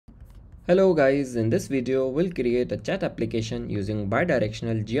Hello guys, in this video we'll create a chat application using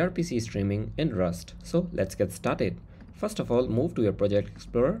bidirectional gRPC streaming in Rust. So let's get started. First of all, move to your project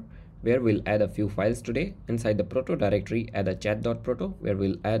explorer where we'll add a few files today. Inside the Proto directory, add a chat.proto where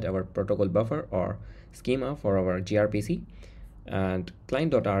we'll add our protocol buffer or schema for our gRPC, and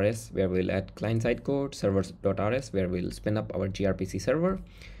client.rs where we'll add client-side code, servers.rs where we'll spin up our gRPC server,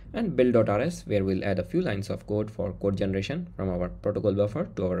 and build.rs where we'll add a few lines of code for code generation from our protocol buffer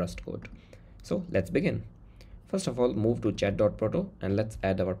to our Rust code. So let's begin. First of all, move to chat.proto and let's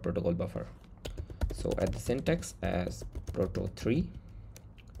add our protocol buffer. So add the syntax as proto3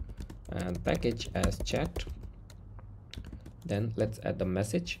 and package as chat. Then let's add the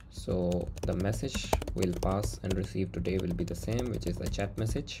message. So the message we'll pass and receive today will be the same, which is the chat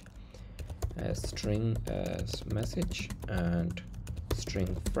message, as string as message and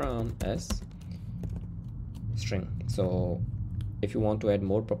string from as string. So if you want to add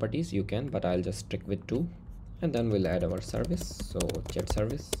more properties you can, but I'll just stick with 2. And then we'll add our service. So chat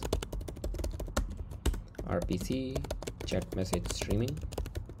service RPC chat message streaming,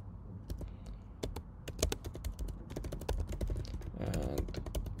 and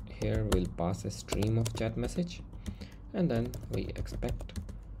here we'll pass a stream of chat message, and then we expect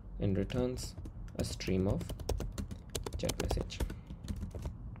in returns a stream of chat message.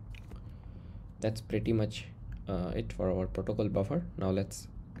 That's pretty much it for our protocol buffer. Now let's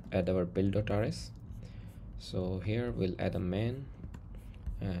add our build.rs. So here we'll add a main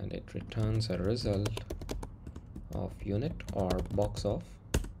and it returns a result of unit or box of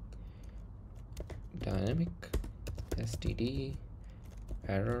dynamic std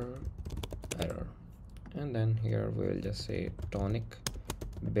error, and then here we will just say tonic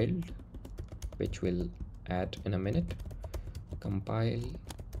build, which we'll add in a minute. Compile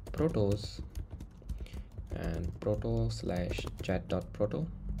protos and proto slash chat.proto.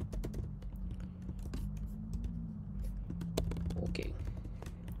 Okay,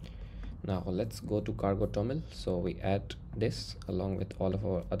 now let's go to cargo toml. So we add this along with all of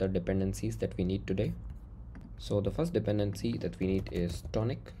our other dependencies that we need today. So the first dependency that we need is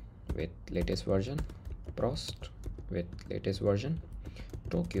tonic with latest version, prost with latest version,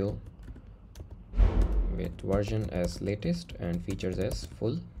 Tokyo with version as latest and features as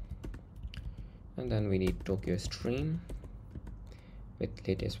full, and then we need Tokyo stream with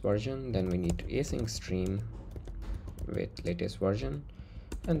latest version, then we need async stream with latest version,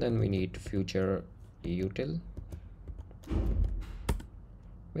 and then we need future util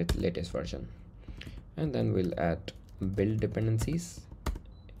with latest version. And then we'll add build dependencies.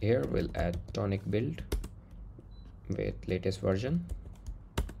 Here we'll add tonic build with latest version,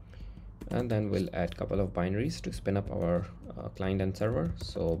 and then we'll add couple of binaries to spin up our client and server.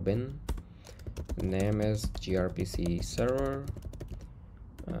 So bin name as gRPC server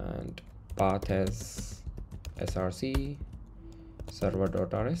and path as src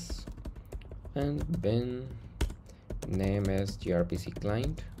server.rs, and bin name as gRPC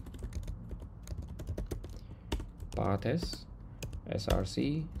client, path as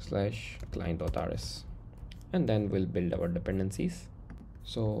src slash client.rs, and then we'll build our dependencies.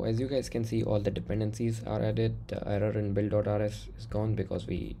 So as you guys can see, all the dependencies are added. The error in build.rs is gone because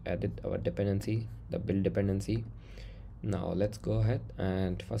we added our dependency, the build dependency. Now let's go ahead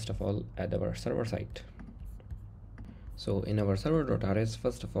and first of all add our server side. So in our server.rs,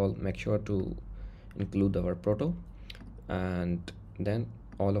 first of all make sure to include our proto, and then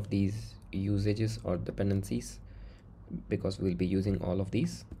all of these usages or dependencies, because we'll be using all of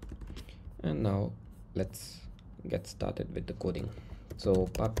these. And now let's get started with the coding. So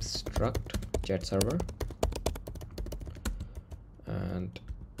pub struct chat server and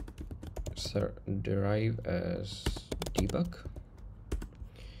derive as debug,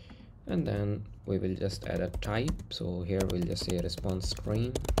 and then we will just add a type. So here we'll just say response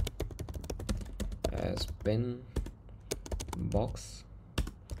stream as bin box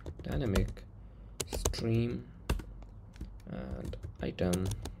dynamic stream, and item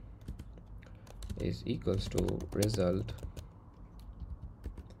is equals to result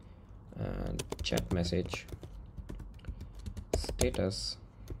and chat message status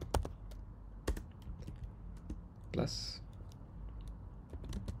plus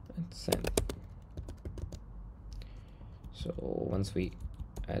and send. So once we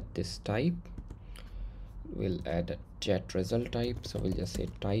add this type, we'll add a chat result type. So we'll just say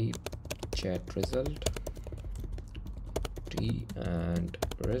type chat result t and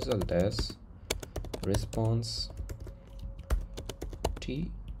result as response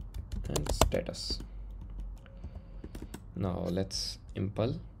t and status. Now let's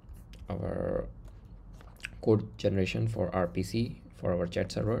impl our code generation for RPC for our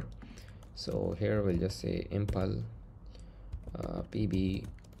chat server. So here we'll just say impl pb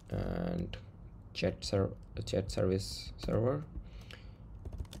and chat service server,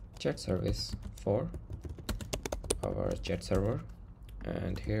 chat service for our chat server,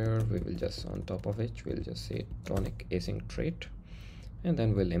 and here we will just, on top of it, we'll just say tonic async trait, and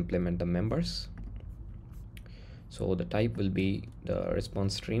then we'll implement the members. So the type will be the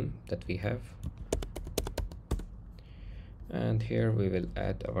response stream that we have, and here we will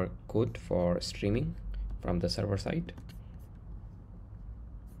add our code for streaming from the server side.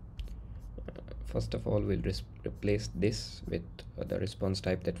 First of all, we'll replace this with the response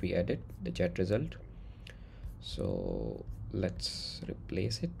type that we added, the chat result. So let's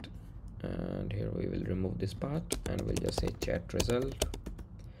replace it, and here we will remove this part, and we'll just say chat result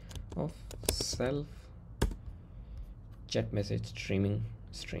of self chat message streaming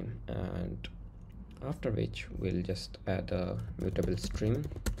stream, and after which we'll just add a mutable string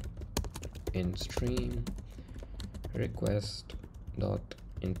in stream request dot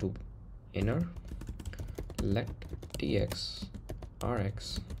into inner let tx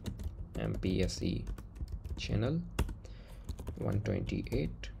rx mpse channel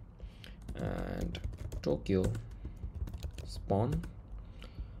 128 and Tokyo spawn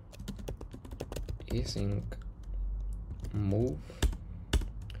async move,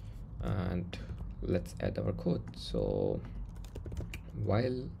 and let's add our code. So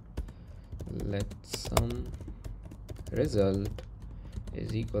while let sum result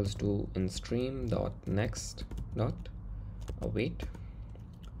is equals to in stream dot next dot await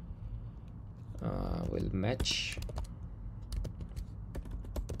will match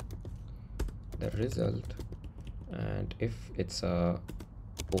the result, and if it's a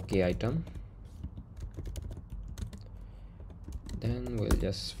OK item, then we'll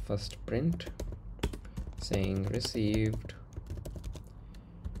just first print saying received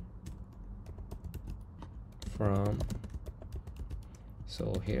from.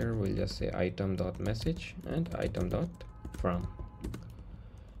 So here we'll just say item dot message and item dot from.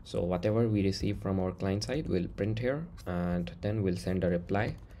 So whatever we receive from our client side we'll print here, and then we'll send a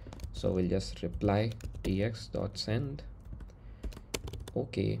reply. So we'll just reply tx dot send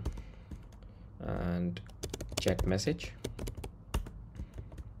OK and chat message.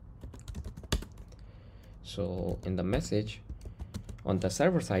 So in the message on the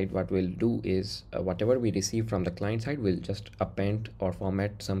server side, what we'll do is whatever we receive from the client side, we'll just append or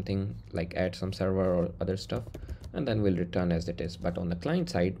format something, like add some server or other stuff, and then we'll return as it is. But on the client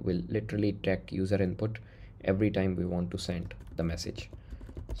side, we'll literally track user input every time we want to send the message.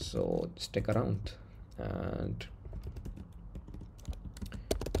 So stick around. And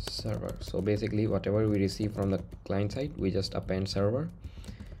server, so basically whatever we receive from the client side, we just append server,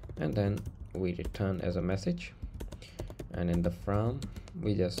 and then we return as a message. And in the from,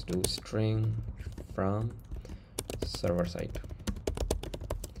 we just do string from server side,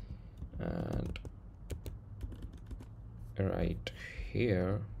 and right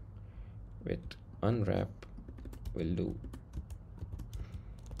here with unwrap we'll do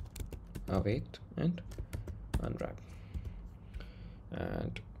await and unwrap.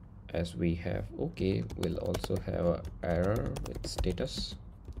 And as we have OK, we'll also have an error with status.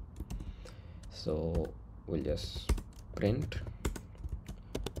 So we'll just print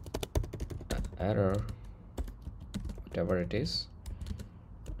error whatever it is,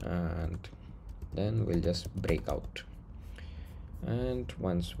 and then we'll just break out. And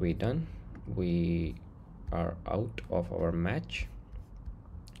once we're done, we are out of our match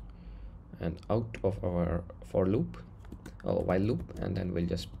and out of our for loop or while loop, and then we'll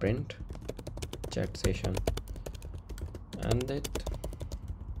just print chat session ended,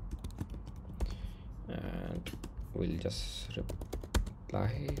 and we'll just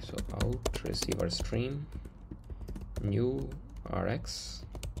reply. So out receiver stream new rx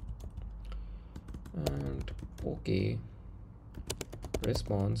and OK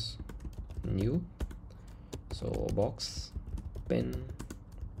response new, so box pin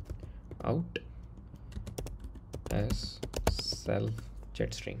out as self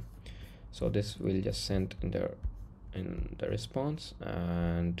chat string. So this will just send in the response,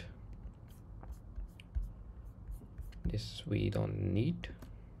 and this we don't need.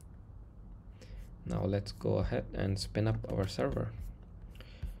 Now let's go ahead and spin up our server.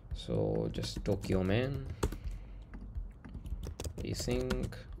 So just Tokyo man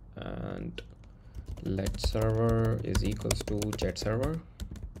async and let server is equals to chat server,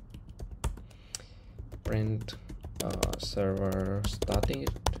 print server starting it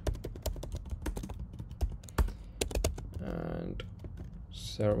and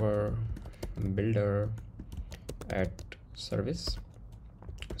server builder at service.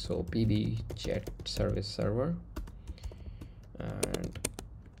 So pb chat service server and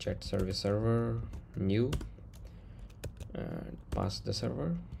chat service server new, and pass the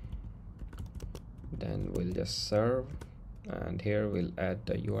server. Then we'll just serve, and here we'll add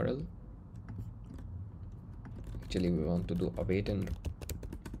the URL. Actually we want to do await and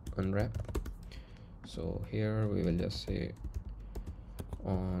unwrap, so here we will just say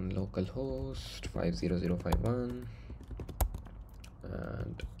on localhost 50051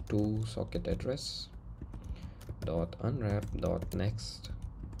 and to socket address dot unwrap dot next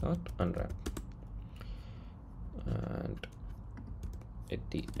dot unwrap, and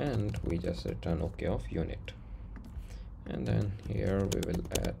at the end we just return OK of unit. And then here we will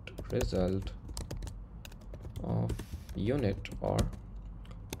add result of unit or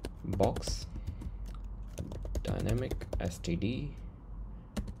box dynamic std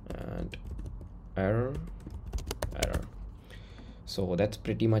and error. So that's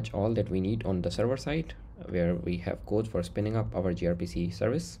pretty much all that we need on the server side, where we have code for spinning up our gRPC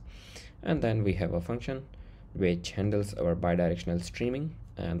service, and then we have a function which handles our bidirectional streaming,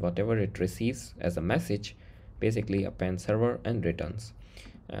 and whatever it receives as a message basically appends server and returns.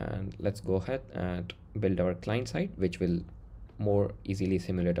 And let's go ahead and build our client side, which will more easily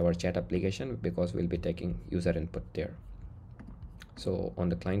simulate our chat application because we'll be taking user input there. So on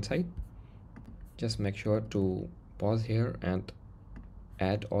the client side, just make sure to pause here and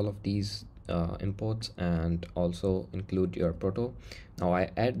add all of these imports and also include your Proto. Now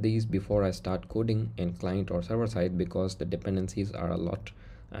I add these before I start coding in client or server side because the dependencies are a lot,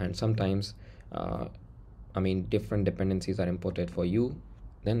 and sometimes different dependencies are imported for you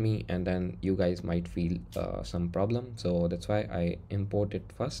than me, and then you guys might feel some problem. So that's why I import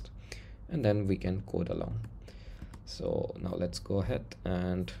it first and then we can code along. So now let's go ahead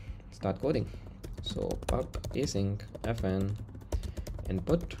and start coding. So pub async fn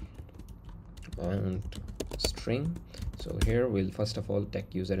input and string. So here we'll first of all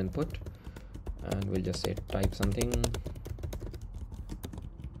take user input and we'll just say type something,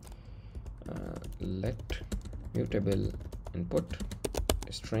 let mutable input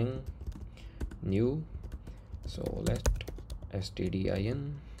string new. So let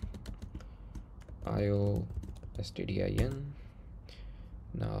stdin io stdin.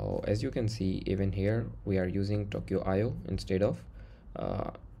 Now as you can see, even here we are using Tokyo IO instead of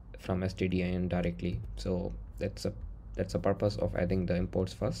from stdin directly. So that's a purpose of adding the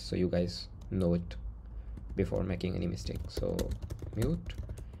imports first, so you guys know it before making any mistake. So mute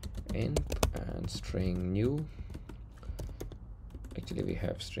int and string new. Actually we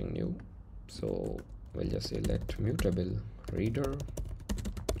have string new, so we'll just say let mutable reader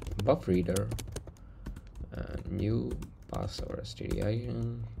buff reader new, pass our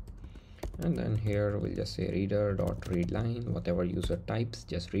stdin, and then here we'll just say reader dot read line, whatever user types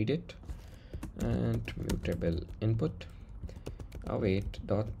just read it, and mutable input await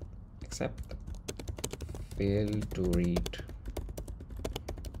dot accept fail to read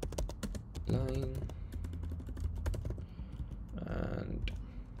line, and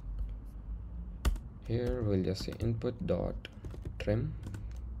here we'll just say input dot trim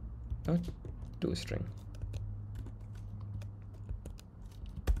dot toString.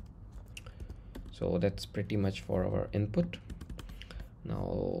 So that's pretty much for our input.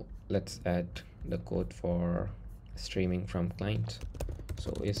 Now let's add the code for streaming from clients.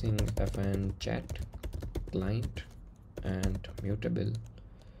 So async fn chat client and mutable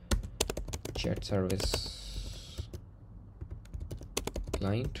chat service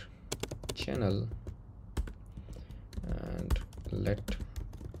client channel, and let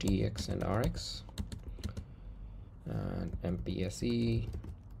tx and rx and mpse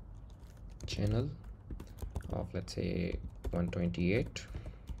channel of, let's say, 128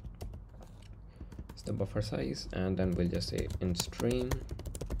 is the buffer size, and then we'll just say in stream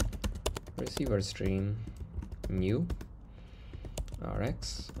receiver stream new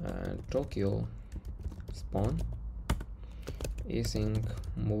rx and Tokyo spawn async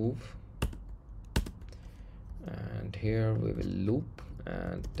move, and here we will loop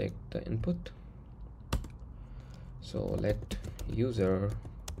and take the input. So let user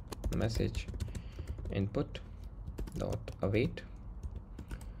message input dot await,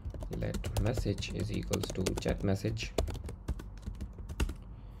 let message is equals to chat message,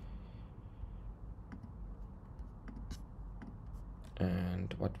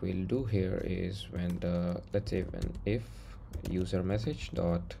 and what we'll do here is when the, let's say when if user message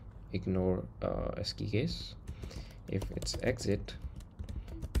dot ignore ASCII case, if it's exit,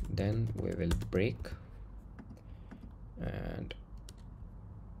 then we will break, and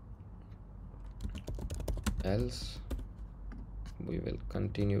else we will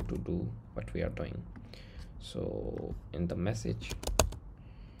continue to do what we are doing. So in the message,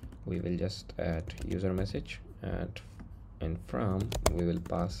 we will just add user message, and from we will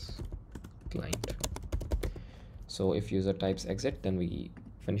pass client. So if user types exit, then we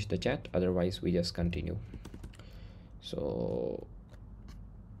finish the chat, otherwise we just continue. So,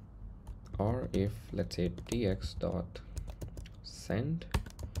 or if let's say tx dot send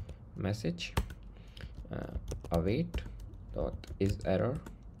message await dot is error,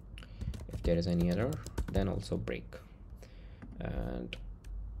 if there is any error, then also break. And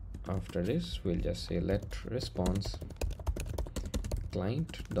after this, we'll just say let response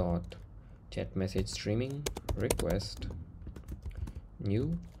client dot chat message streaming request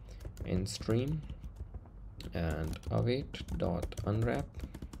new in stream and await dot unwrap.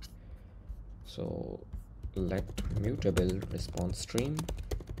 So let mutable response stream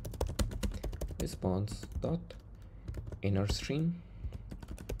response dot inner stream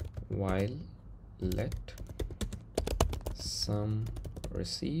while let some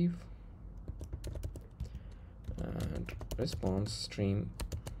receive and response stream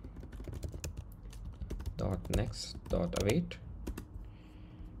dot next dot await.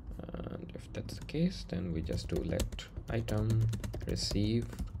 And if that's the case, then we just do let item receive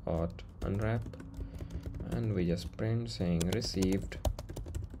dot unwrap, and we just print saying received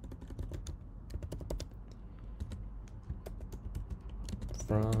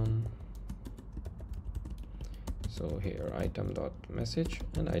from. So here item dot message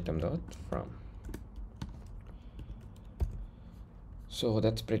and item dot from. So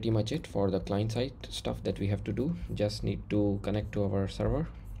that's pretty much it for the client side stuff that we have to do. Just need to connect to our server.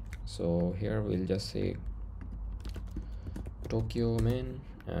 So here we'll just say Tokyo main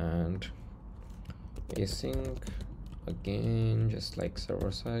and async again, just like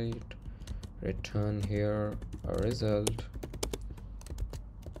server side, return here a result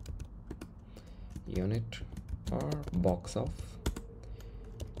unit or box of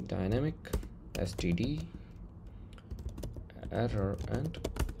dynamic std error and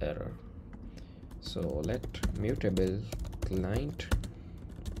error. So let mutable client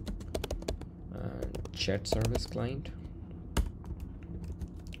and chat service client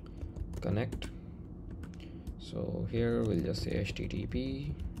connect. So here we'll just say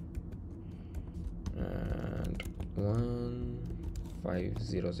http and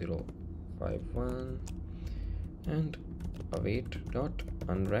 1.5.0.0.5.1 and await dot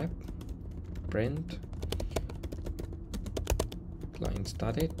unwrap print client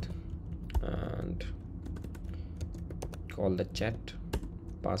started and call the chat,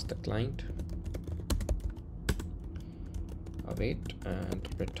 pass the client, await and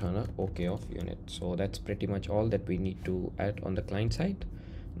return a OK of unit. So that's pretty much all that we need to add on the client side.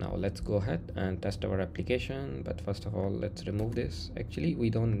 Now let's go ahead and test our application, but first of all let's remove this. Actually we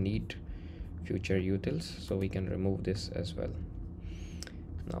don't need future utils, so we can remove this as well.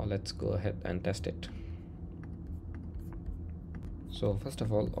 Now let's go ahead and test it. So first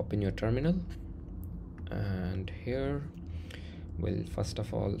of all, open your terminal, and here we'll first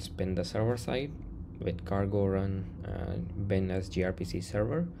of all spin the server side with cargo run and bin as gRPC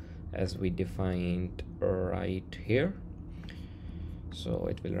server as we defined right here. So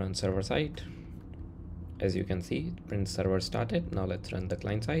it will run server side. As you can see, it prints server started. Now let's run the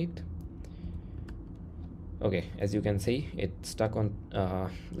client side. Okay, as you can see, it's stuck on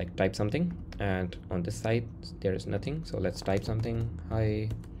like type something, and on this side there is nothing. So let's type something, hi.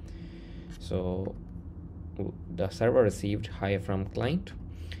 So the server received hi from client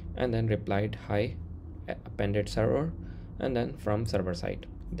and then replied hi, appended server, and then from server side.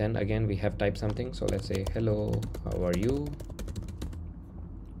 Then again we have typed something, so let's say hello, how are you.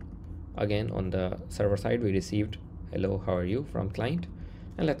 Again on the server side we received hello, how are you from client,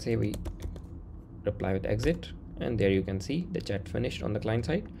 and let's say we reply with exit, and there you can see the chat finished on the client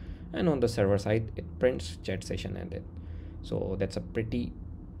side, and on the server side it prints chat session ended. So that's a pretty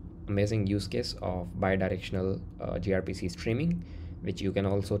amazing use case of bidirectional gRPC streaming, which you can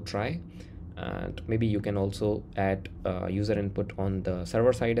also try. And maybe you can also add user input on the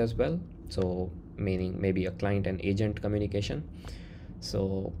server side as well, so meaning maybe a client and agent communication.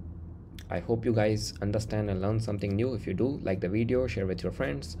 So I hope you guys understand and learn something new. If you do, like the video, share with your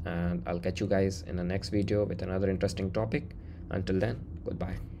friends, and I'll catch you guys in the next video with another interesting topic. Until then,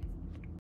 goodbye.